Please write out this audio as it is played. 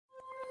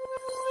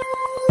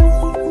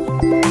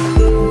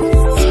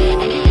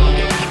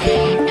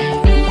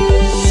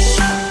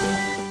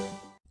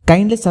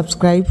Kindly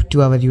subscribe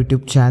to our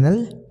YouTube channel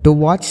to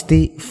watch the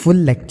full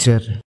lecture.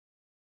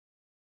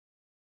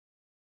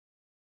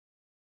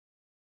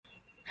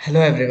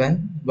 Hello everyone,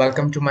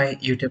 welcome to my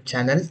YouTube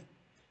channel.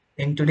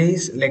 In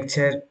today's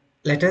lecture,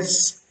 let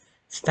us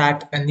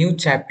start a new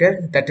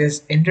chapter, that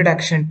is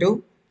Introduction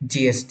to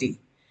GST.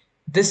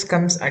 This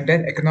comes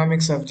under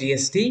Economics of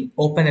GST,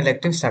 open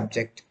elective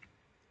subject.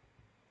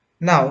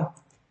 Now,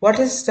 what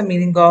is the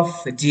meaning of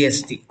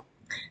GST?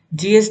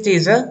 GST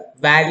is a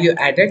value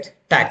added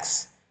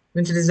tax,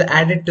 means it is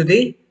added to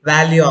the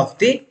value of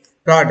the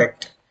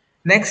product.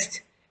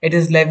 Next, it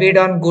is levied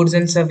on goods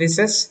and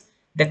services.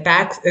 The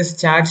tax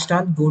is charged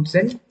on goods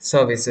and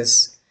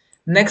services.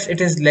 Next, it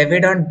is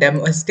levied on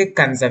domestic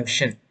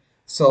consumption.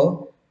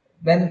 So,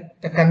 when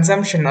the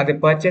consumption or the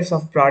purchase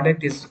of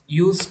product is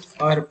used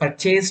or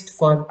purchased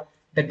for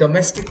the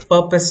domestic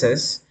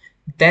purposes,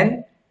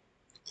 then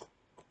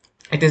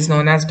it is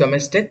known as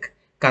domestic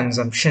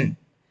consumption.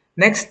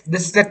 Next,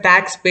 this is the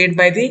tax paid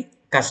by the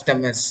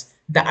customers,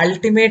 the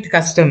ultimate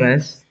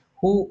customers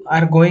who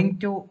are going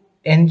to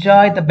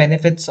enjoy the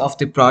benefits of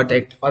the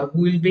product or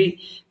who will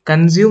be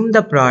consume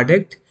the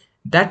product.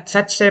 That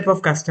such type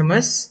of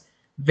customers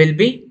will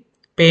be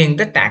paying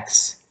the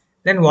tax.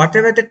 Then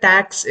whatever the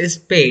tax is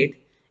paid,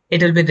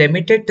 it will be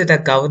remitted to the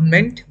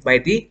government by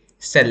the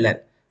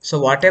seller. So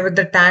whatever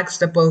the tax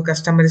the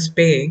customer is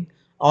paying,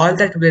 all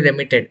that will be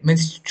remitted,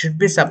 means it should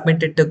be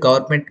submitted to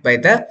government by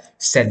the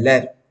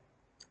seller.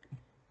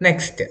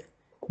 Next,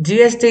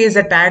 GST is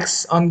a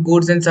tax on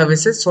goods and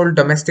services sold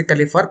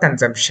domestically for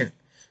consumption.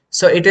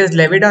 So it is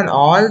levied on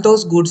all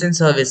those goods and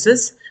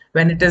services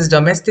when it is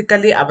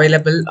domestically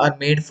available or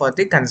made for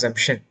the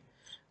consumption.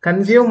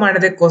 Consume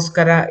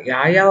ಮಾಡೋದಕ್ಕೋಸ್ಕರ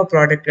ಯಾವ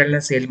ಪ್ರಾಡಕ್ಟ್ಗಳನ್ನ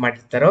sale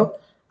ಮಾಡಿರ್ತಾರೋ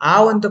ಆ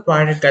ಒಂದು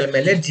ಪ್ರಾಡಕ್ಟ್ಗಳ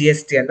ಮೇಲೆ G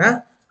S ಟಿಯನ್ನು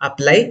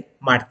apply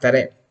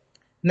ಮಾಡ್ತಾರೆ.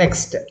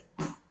 Next,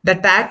 the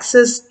tax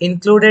is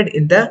included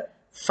in the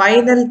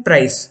final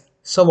price.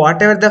 So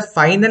whatever the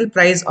final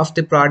price of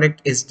the product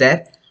is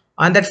there,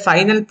 on that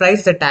final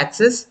price the tax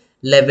is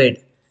levied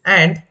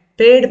and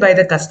paid by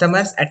the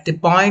customers at the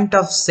point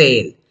of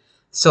sale.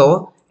 So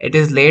it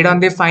is laid on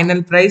the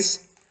final price.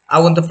 ಆ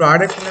ಒಂದು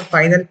ಪ್ರಾಡಕ್ಟ್ನ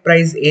final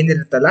price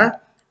ಏನಿರುತ್ತಲ್ಲ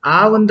ಆ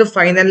ಒಂದು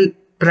final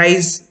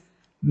price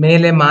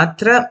ಮೇಲೆ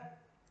ಮಾತ್ರ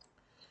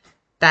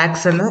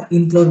tax ಅನ್ನು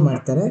include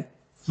ಮಾಡ್ತಾರೆ.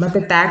 ಮತ್ತೆ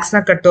ಟ್ಯಾಕ್ಸ್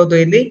ನ ಕಟ್ಟೋದು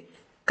ಇಲ್ಲಿ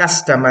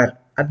ಕಸ್ಟಮರ್,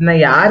 ಅದನ್ನ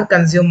ಯಾರು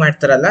ಕನ್ಸ್ಯೂಮ್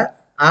ಮಾಡ್ತಾರಲ್ಲ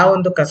ಆ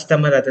ಒಂದು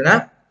ಕಸ್ಟಮರ್ ಅದನ್ನ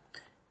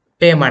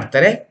ಪೇ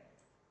ಮಾಡ್ತಾರೆ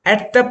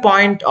at the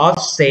point of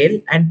sale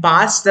and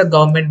pass the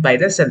government by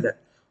the seller.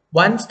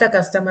 Once the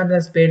customer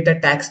has paid the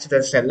tax to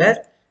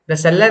the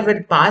seller will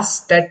pass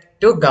that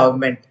to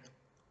government.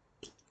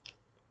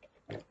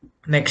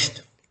 Next,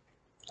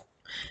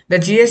 the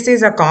GST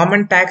is a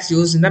common tax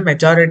used in the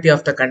majority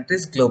of the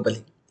countries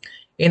globally.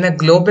 In a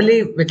globally,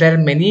 there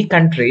are many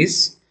countries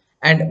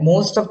and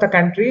most of the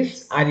countries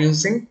are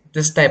using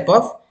this type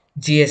of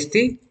GST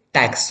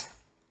tax.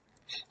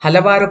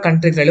 ಹಲವಾರು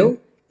ಕಂಟ್ರಿಗಳು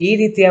ಈ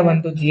ರೀತಿಯ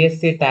ಒಂದು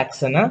GST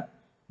tax ಅನ್ನ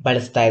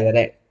ಬಳಸ್ತಾ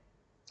ಇದ್ದಾರೆ.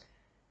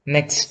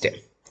 Next,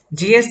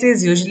 GST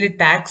is usually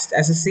taxed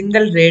as a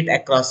single rate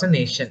across a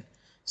nation.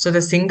 So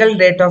the single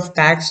rate of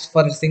tax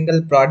for a single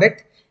product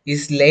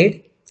is laid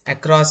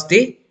across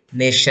the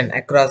nation,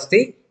 across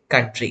the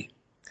country.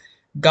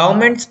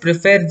 Governments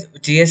prefer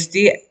GST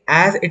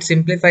as it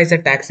simplifies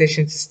the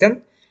taxation system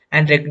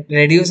and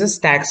reduces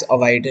tax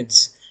avoidance.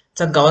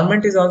 So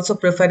government is also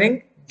preferring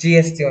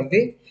GST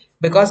only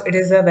because it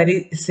is a very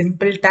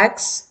simple tax.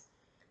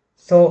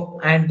 So,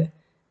 and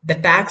the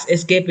tax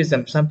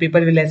escapism, some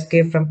people will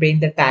escape from paying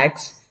the tax,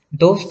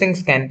 those things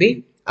can be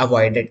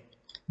avoided.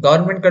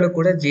 ಗೌರ್ಮೆಂಟ್ಗಳು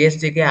ಕೂಡ G S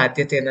ಟಿಗೆ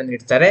ಆದ್ಯತೆಯನ್ನು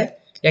ನೀಡ್ತಾರೆ,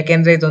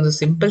 ಯಾಕೆಂದ್ರೆ ಇದೊಂದು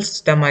simple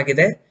system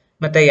ಆಗಿದೆ.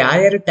 ಮತ್ತೆ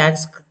ಯಾರ್ಯಾರು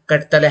tax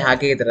ಕಟ್ತಾರೆ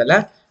ಹಾಗೆ ಇದ್ರಲ್ಲ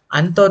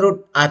ಅಂಥವ್ರು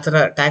ಆ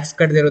ಥರ ಟ್ಯಾಕ್ಸ್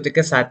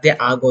ಕಟ್ಟದಿರೋದಕ್ಕೆ ಸಾಧ್ಯ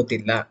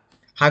ಆಗೋದಿಲ್ಲ.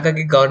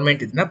 ಹಾಗಾಗಿ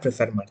ಗೌರ್ಮೆಂಟ್ ಇದನ್ನ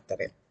ಪ್ರಿಫರ್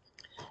ಮಾಡ್ತಾರೆ.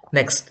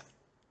 Next,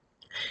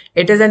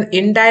 it is an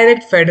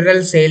indirect federal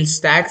sales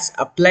tax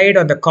applied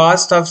on the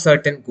cost of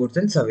certain goods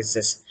and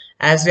services.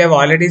 As we have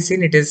already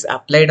seen, it is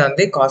applied on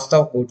the cost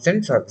of goods and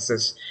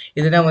services.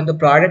 ಇದನ್ನ ಒಂದು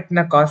product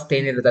ನ cost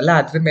ಏನಿರುತ್ತಲ್ಲ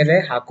ಅದ್ರ ಮೇಲೆ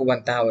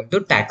ಹಾಕುವಂತಹ ಒಂದು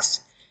tax.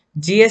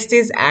 GST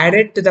is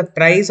added to the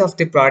price of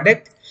the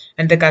product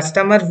and the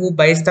customer who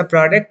buys the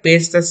product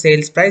pays the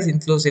sales price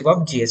inclusive of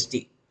GST.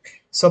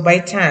 So by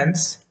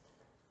chance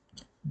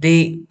the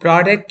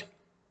product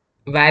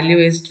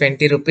value is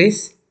 20 rupees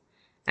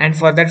and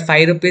for that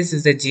 5 rupees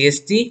is the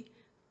GST.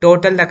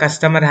 Total the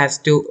customer has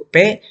to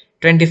pay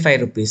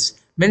 25 rupees.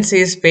 Means he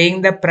is paying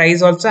the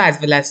price also as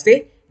well as the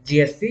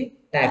GST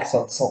tax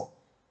also.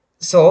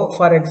 So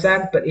for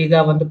example, ಈಗ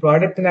ಒಂದು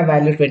product ನ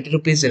value 20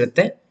 rupees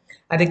ಇರುತ್ತೆ,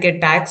 ಅದಕ್ಕೆ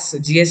tax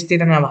GST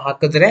ನ ನಾವು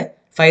ಹಾಕಿದ್ರೆ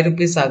 5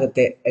 rupees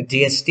ಆಗುತ್ತೆ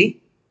GST.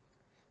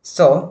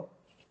 So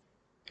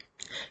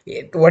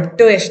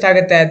ಒಟ್ಟು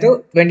ಎಷ್ಟಾಗುತ್ತೆ, ಅದು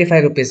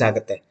 25 rupees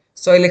ಆಗುತ್ತೆ.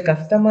 ಸೊ ಇಲ್ಲಿ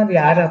ಕಸ್ಟಮರ್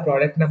ಯಾರ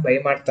ಪ್ರಾಡಕ್ಟ್ ನ ಬೈ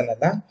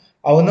ಮಾಡ್ತಾನಲ್ಲ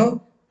ಅವನು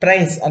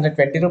ಪ್ರೈಸ್ ಅಂದ್ರೆ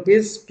 20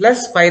 rupees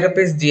plus 5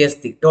 rupees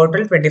GST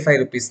total 25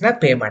 rupees ನ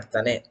ಪೇ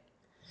ಮಾಡ್ತಾನೆ.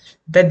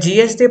 The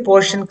GST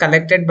portion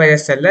collected by the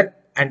seller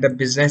and the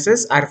businesses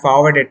are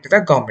forwarded to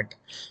the government.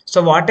 So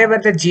whatever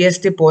the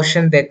GST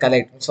portion they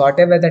collect, so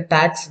whatever the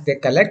tax they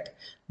collect,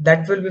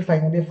 that will be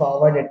finally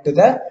forwarded to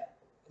the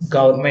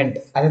government.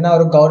 ಅದನ್ನ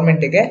ಅವರು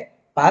ಗೌರ್ಮೆಂಟ್ಗೆ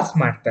pass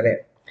ಮಾಡ್ತಾರೆ.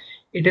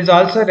 It is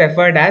also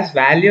referred as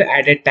value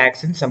added tax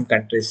in some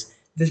countries.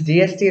 This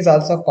GST is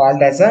also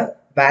called as a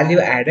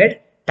value added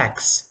tax.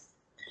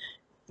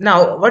 Now,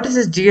 what is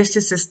this GST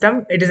system?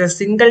 It is a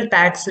single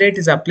tax rate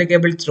is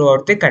applicable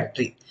throughout the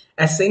country.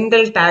 A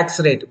single tax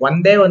rate, one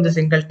day on the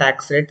single tax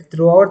rate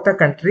throughout the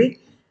country,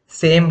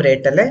 same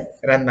rate alle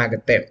run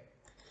agutte.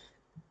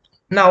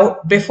 Now,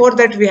 before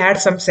that we had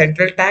some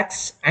central tax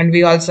and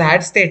we also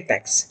had state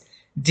tax.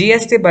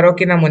 GST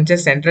ಬರೋಕಿನ ಮುಂಚೆ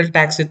central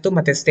tax ಇತ್ತು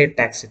ಮತ್ತೆ state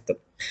tax ಇತ್ತು.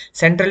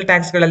 Central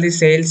ಟ್ಯಾಕ್ಸ್ಗಳಲ್ಲಿ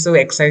sales,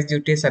 excise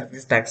duty,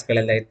 service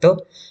ಟ್ಯಾಕ್ಸ್ಗಳೆಲ್ಲ ಇತ್ತು.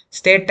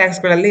 State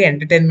ಟ್ಯಾಕ್ಸ್ಗಳಲ್ಲಿ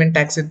entertainment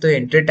tax ಇತ್ತು,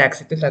 entry tax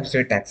ಇತ್ತು,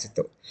 subsidy tax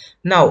ಇತ್ತು.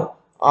 Now,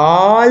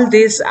 all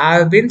these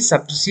have been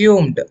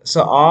subsumed. So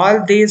all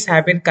these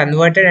have been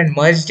converted and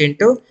merged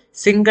into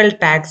single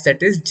tax, that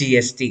is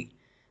GST.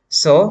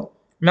 So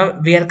now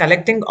we are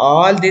collecting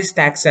all these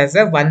tax as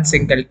a one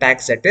single tax,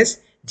 that is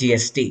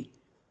GST.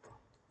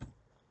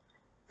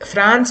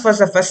 France was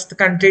the first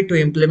country to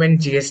implement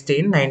GST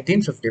in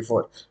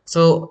 1954.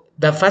 So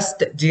the first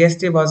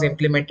GST was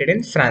implemented in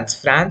France.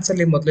 France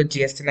ಅಲ್ಲಿ ಮೊದಲು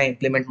GST ನ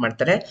implement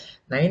ಮಾಡ್ತಾರೆ.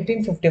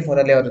 1954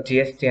 ಅಲ್ಲಿ ಅವರು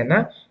GST ಅನ್ನ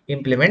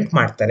implement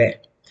ಮಾಡ್ತಾರೆ.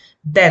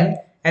 Then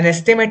an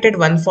estimated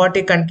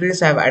 140 countries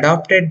have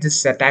adopted this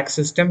tax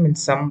system in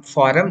some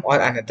form or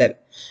another.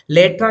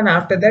 Later on,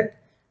 after that,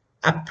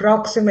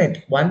 approximate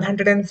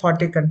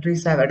 140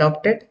 countries have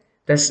adopted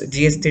this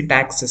GST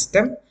tax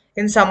system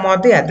in some or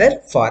the other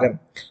form.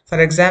 For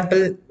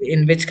example, in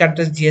which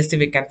countries GST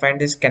we can find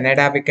is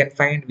Canada, we can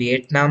find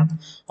Vietnam,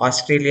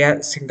 Australia,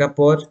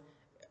 Singapore,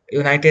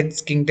 United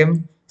Kingdom,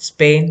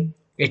 Spain,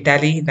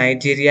 Italy,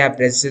 Nigeria,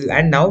 Brazil,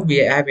 and now we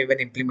have even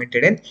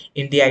implemented in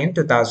India in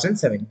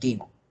 2017.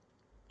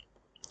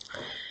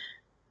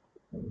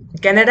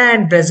 Canada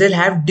and Brazil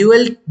have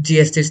dual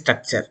GST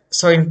structure.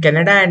 So in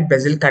Canada and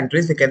Brazil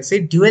countries, we can see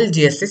dual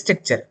GST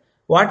structure.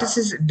 What is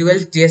this dual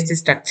GST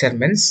structure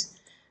means?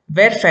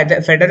 Where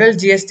federal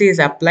GST is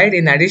applied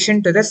in addition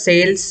to the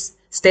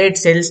state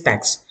sales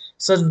tax.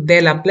 So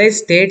they'll apply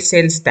state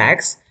sales tax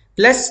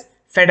plus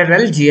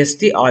federal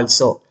GST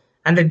also.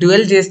 And the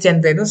dual GST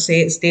ಅಂದ್ರೇನು,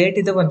 state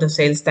ಇದು ಒಂದು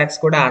sales tax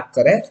ಕೂಡ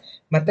ಹಾಕ್ತಾರೆ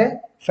ಮತ್ತೆ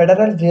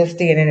federal GST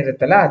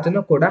ಏನೇನಿರುತ್ತಲ್ಲ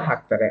ಅದನ್ನು ಕೂಡ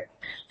ಹಾಕ್ತಾರೆ.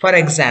 For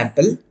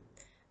example,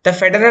 the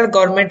federal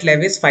government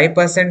levies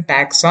 5%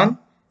 tax on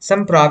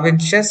some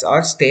provinces or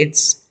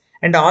states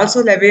and also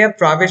levy a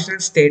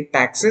provisional state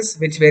taxes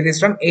which varies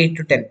from 8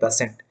 to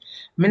 10%.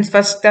 Means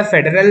first the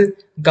federal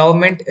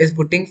government is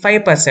putting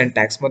 5%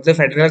 tax. ಮೊದಲು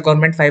federal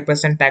government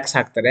 5% tax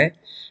ಹಾಕ್ತಾರೆ.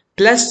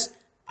 Plus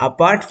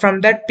apart from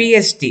that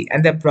PST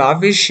and the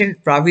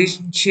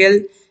provincial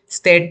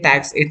state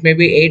tax, it may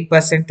be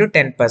 8% to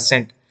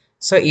 10%.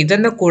 So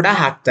ಇದನ್ನು ಕೂಡ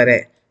ಹಾಕ್ತಾರೆ.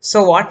 So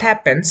what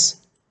happens?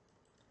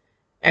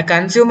 A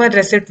consumer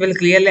receipt will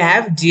clearly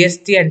have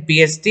GST and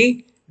PST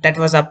that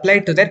was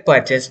applied to their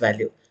purchase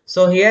value.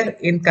 So here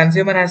in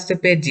consumer has to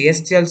pay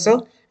GST also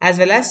as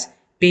well as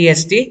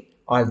PST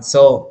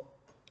also.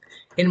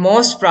 In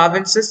most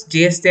provinces,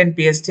 GST and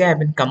PST have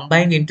been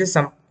combined into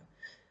some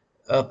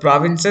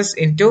provinces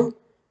into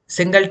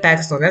single tax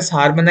known as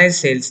harmonized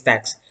sales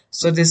tax.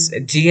 So this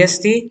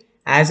GST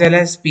as well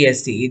as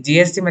PST,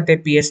 GST ಮತ್ತೆ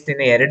PST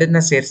ನ ಎರಡನ್ನ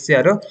ಸೇರಿಸಿ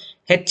ಅವರು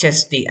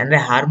HST ಅಂದ್ರೆ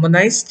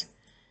harmonized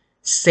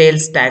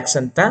sales tax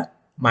ಅಂತ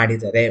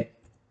ಮಾಡಿದ್ದಾರೆ.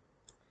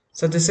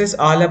 So this is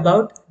all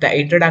about the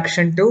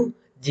introduction to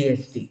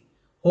GST.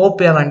 Hope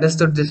you have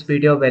understood this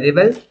video very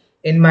well.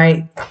 In my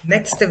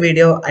next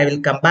video, I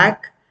will come back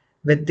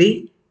with the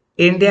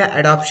India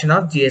adoption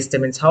of GST,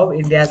 means how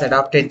India has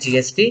adopted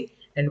GST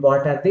and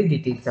what are the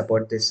details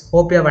about this.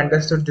 Hope you have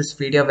understood this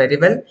video very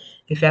well.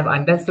 If you have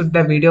understood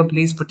the video,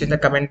 please put in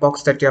the comment box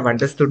that you have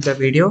understood the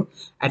video.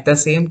 At the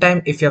same time,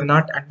 if you have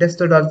not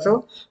understood also,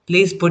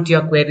 please put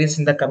your queries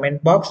in the comment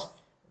box.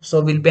 So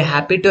we'll be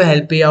happy to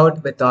help you out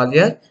with all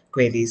your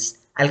queries.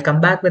 I'll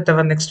come back with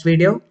our next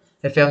video.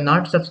 If you have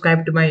not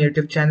subscribed to my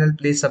YouTube channel,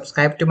 please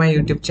subscribe to my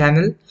YouTube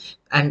channel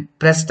and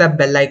press the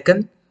bell icon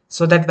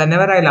so that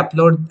whenever I'll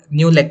upload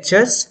new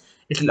lectures,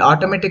 it will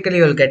automatically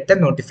you'll get the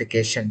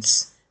notifications.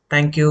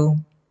 Thank you.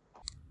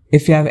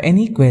 If you have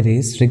any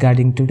queries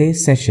regarding today's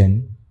session,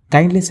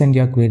 kindly send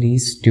your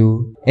queries to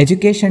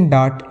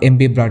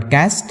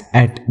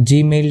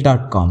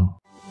education.mbroadcast@gmail.com.